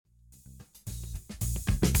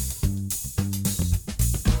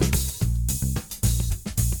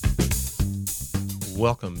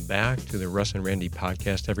Welcome back to the Russ and Randy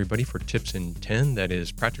podcast, everybody, for Tips in 10. That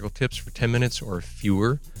is practical tips for 10 minutes or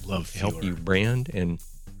fewer. Love to fewer. help you brand. And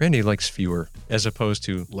Randy likes fewer as opposed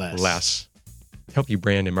to less. Help you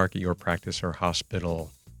brand and market your practice or hospital.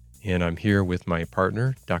 And I'm here with my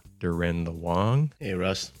partner, Dr. Randall Wong. Hey,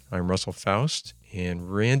 Russ. I'm Russell Faust.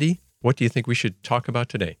 And Randy, what do you think we should talk about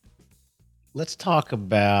today? Let's talk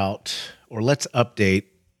about, or let's update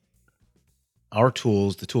our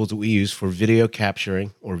tools, the tools that we use for video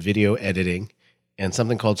capturing or video editing, and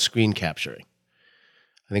something called screen capturing.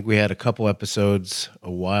 I think we had a couple episodes a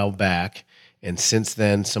while back, and since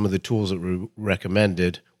then, some of the tools that we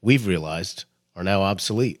recommended, we've realized, are now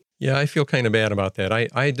obsolete. Yeah, I feel kind of bad about that.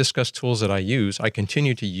 I discussed tools that I use. I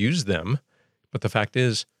continue to use them, but the fact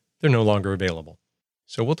is, they're no longer available.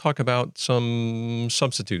 So we'll talk about some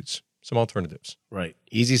substitutes, some alternatives. Right.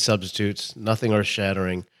 Easy substitutes, nothing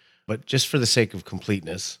earth-shattering. But just for the sake of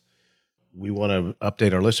completeness, we want to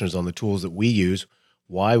update our listeners on the tools that we use,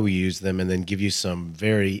 why we use them, and then give you some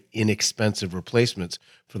very inexpensive replacements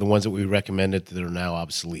for the ones that we recommended that are now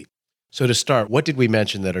obsolete. So to start, what did we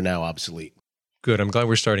mention that are now obsolete? Good. I'm glad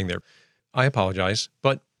we're starting there. I apologize,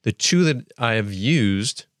 but the two that I have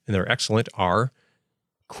used, and they're excellent, are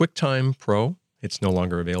QuickTime Pro. It's no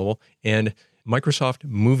longer available, and Microsoft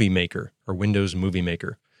Movie Maker or Windows Movie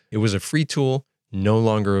Maker. It was a free tool, no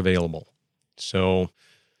longer available. So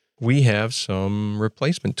we have some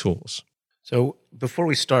replacement tools. So before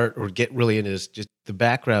we start or get really into this, just the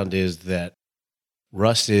background is that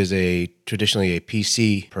Russ is traditionally a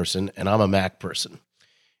PC person and I'm a Mac person.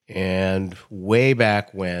 And way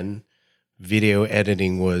back when video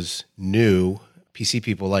editing was new, PC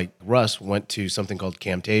people like Russ went to something called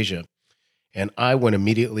Camtasia. And I went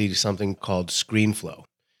immediately to something called ScreenFlow.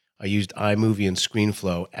 I used iMovie and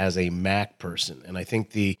ScreenFlow as a Mac person. And I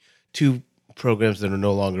think the two programs that are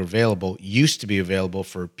no longer available used to be available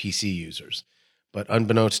for PC users. But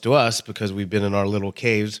unbeknownst to us, because we've been in our little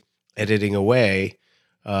caves editing away,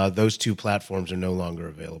 those two platforms are no longer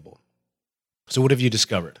available. So what have you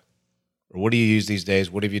discovered? Or what do you use these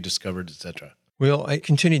days? What have you discovered, etc.? Well, I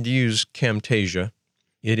continue to use Camtasia.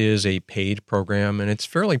 It is a paid program, and it's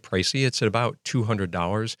fairly pricey. It's at about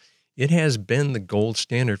 $200. It has been the gold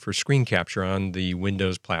standard for screen capture on the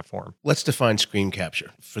Windows platform. Let's define screen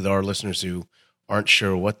capture for our listeners who aren't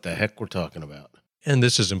sure what the heck we're talking about. And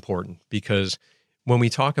this is important because when we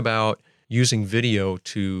talk about using video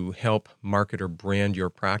to help market or brand your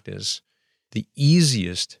practice, the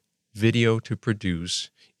easiest video to produce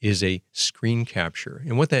is a screen capture.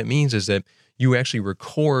 And what that means is that you actually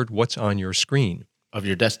record what's on your screen. Of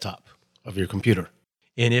your desktop, of your computer.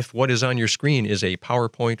 And if what is on your screen is a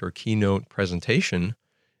PowerPoint or Keynote presentation,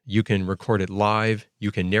 you can record it live,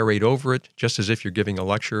 you can narrate over it just as if you're giving a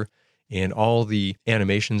lecture, and all the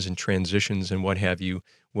animations and transitions and what have you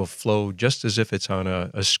will flow just as if it's on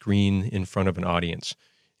a screen in front of an audience.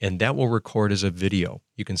 And that will record as a video.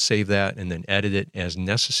 You can save that and then edit it as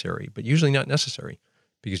necessary, but usually not necessary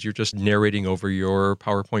because you're just narrating over your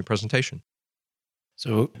PowerPoint presentation.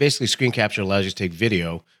 So basically, screen capture allows you to take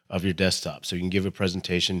video of your desktop. So you can give a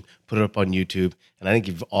presentation, put it up on YouTube, and I think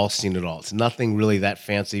you've all seen it all. It's nothing really that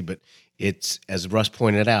fancy, but it's, as Russ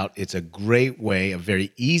pointed out, it's a great way, a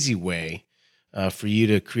very easy way for you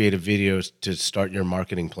to create a video to start your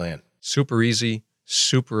marketing plan. Super easy,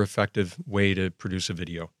 super effective way to produce a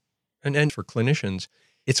video. And for clinicians,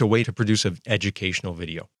 it's a way to produce an educational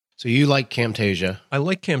video. So you like Camtasia. I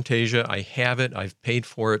like Camtasia. I have it. I've paid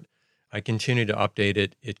for it. I continue to update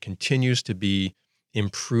it. It continues to be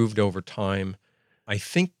improved over time. I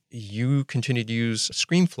think you continue to use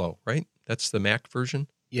ScreenFlow, right? That's the Mac version?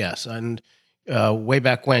 Yes, and way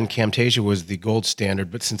back when, Camtasia was the gold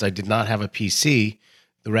standard, but since I did not have a PC,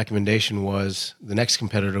 the recommendation was the next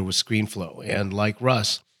competitor was ScreenFlow. And like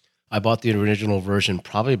Russ, I bought the original version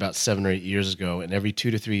probably about 7 or 8 years ago, and every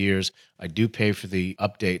 2 to 3 years, I do pay for the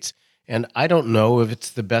updates. And I don't know if it's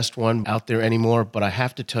the best one out there anymore, but I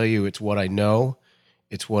have to tell you, it's what I know,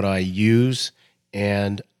 it's what I use,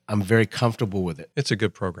 and I'm very comfortable with it. It's a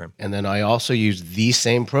good program. And then I also use the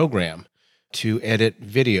same program to edit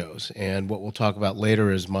videos. And what we'll talk about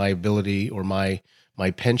later is my ability or my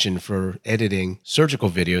penchant for editing surgical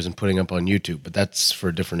videos and putting up on YouTube, but that's for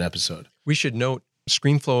a different episode. We should note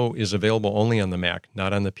ScreenFlow is available only on the Mac,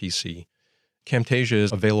 not on the PC. Camtasia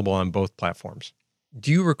is available on both platforms. Do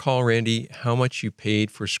you recall, Randy, how much you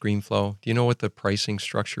paid for ScreenFlow? Do you know what the pricing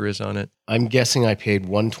structure is on it? I'm guessing I paid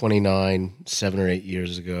 $129 7 or 8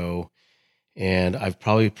 years ago, and I've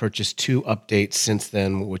probably purchased 2 updates since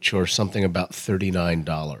then, which are something about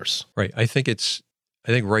 $39. Right. I think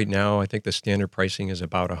right now, the standard pricing is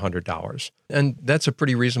about $100. And that's a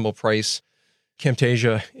pretty reasonable price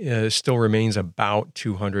Camtasia still remains about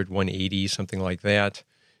 200, 180, something like that.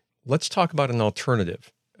 Let's talk about an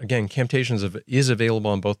alternative. Again, Camtasia is available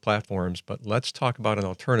on both platforms, but let's talk about an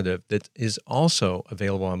alternative that is also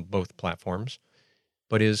available on both platforms,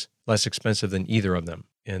 but is less expensive than either of them.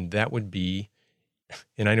 And that would be,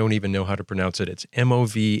 and I don't even know how to pronounce it, it's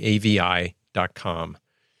movavi.com.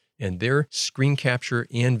 And their screen capture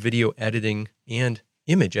and video editing and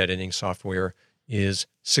image editing software is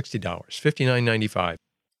 $60, $59.95.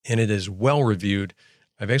 And it is well reviewed.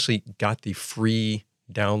 I've actually got the free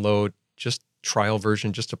download, just trial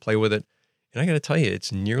version, just to play with it. And I got to tell you,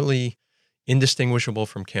 it's nearly indistinguishable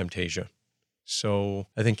from Camtasia. So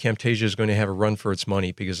I think Camtasia is going to have a run for its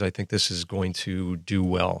money because I think this is going to do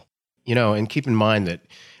well. And keep in mind that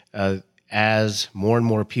as more and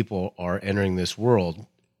more people are entering this world,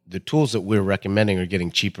 the tools that we're recommending are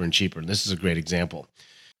getting cheaper and cheaper. And this is a great example.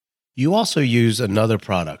 You also use another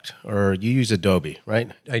product, or you use Adobe,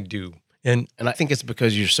 right? I do. And I think it's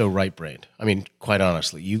because you're so right-brained. I mean, quite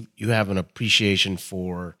honestly, you have an appreciation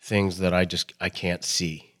for things that I can't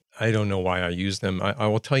see. I don't know why I use them. I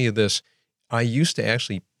will tell you this. I used to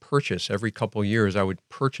actually purchase every couple of years, I would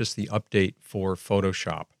purchase the update for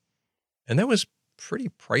Photoshop. And that was pretty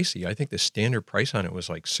pricey. I think the standard price on it was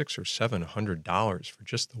like $600 or $700 for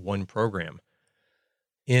just the one program.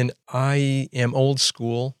 And I am old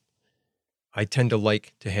school. I tend to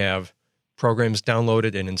like to have programs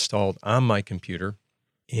downloaded and installed on my computer.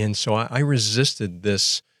 And so I resisted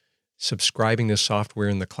this subscribing to software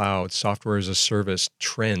in the cloud, software as a service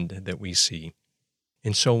trend that we see.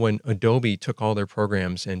 And so when Adobe took all their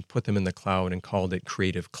programs and put them in the cloud and called it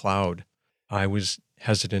Creative Cloud, I was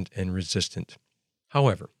hesitant and resistant.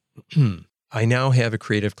 However, I now have a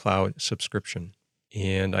Creative Cloud subscription,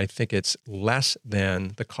 and I think it's less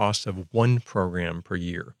than the cost of one program per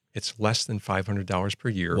year. It's less than $500 per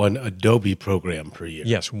year. One Adobe program per year.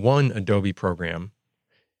 Yes, one Adobe program.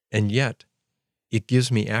 And yet, it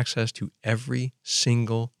gives me access to every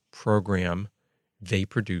single program they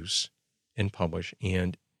produce and publish,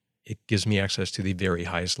 and it gives me access to the very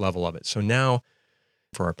highest level of it. So now,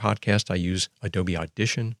 for our podcast, I use Adobe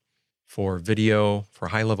Audition. For video, for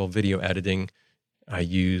high-level video editing, I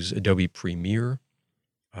use Adobe Premiere.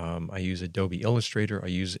 I use Adobe Illustrator. I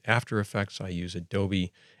use After Effects. I use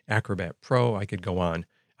Adobe Acrobat Pro. I could go on.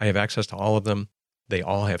 I have access to all of them. They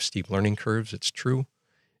all have steep learning curves, it's true,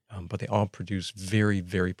 but they all produce very,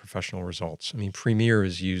 very professional results. I mean, Premiere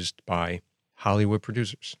is used by Hollywood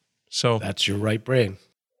producers. So that's your right brain.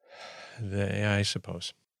 I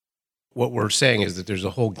suppose. What we're saying is that there's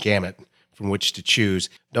a whole gamut from which to choose.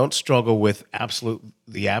 Don't struggle with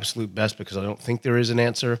the absolute best, because I don't think there is an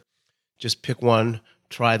answer. Just pick one,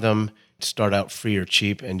 try them, start out free or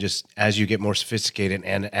cheap, and just as you get more sophisticated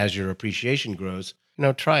and as your appreciation grows,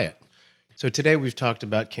 try it. So today we've talked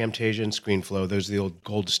about Camtasia and ScreenFlow. Those are the old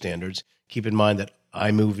gold standards. Keep in mind that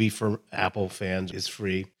iMovie for Apple fans is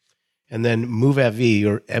free. And then Movavi,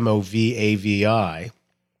 or Movavi,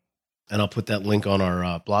 and I'll put that link on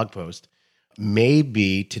our blog post, may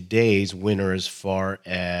be today's winner as far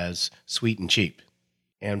as sweet and cheap.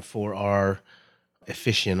 And for our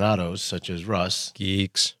aficionados, such as Russ,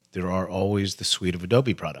 geeks, there are always the suite of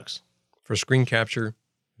Adobe products. For screen capture,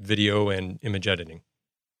 video, and image editing,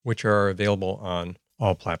 which are available on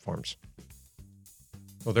all platforms.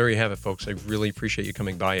 Well, there you have it, folks. I really appreciate you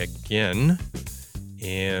coming by again.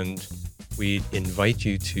 And we invite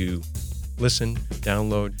you to listen,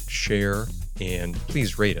 download, share, and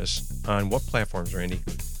please rate us on what platforms, Randy?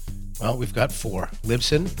 Well, we've got 4.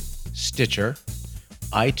 Libsyn, Stitcher,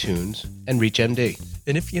 iTunes, and ReachMD.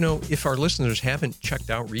 And if our listeners haven't checked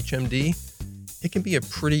out ReachMD, it can be a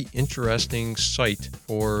pretty interesting site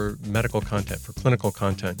for medical content, for clinical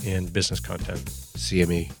content, and business content.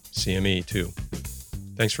 CME too.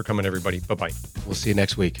 Thanks for coming, everybody. Bye-bye. We'll see you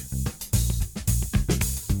next week.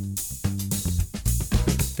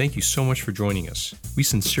 Thank you so much for joining us. We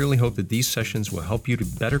sincerely hope that these sessions will help you to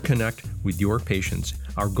better connect with your patients.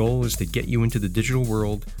 Our goal is to get you into the digital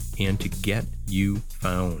world and to get you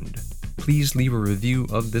found. Please leave a review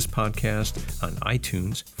of this podcast on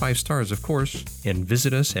iTunes, 5 stars of course, and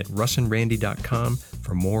visit us at russandrandy.com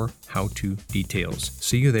for more how-to details.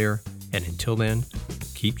 See you there, and until then,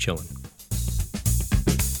 keep chilling.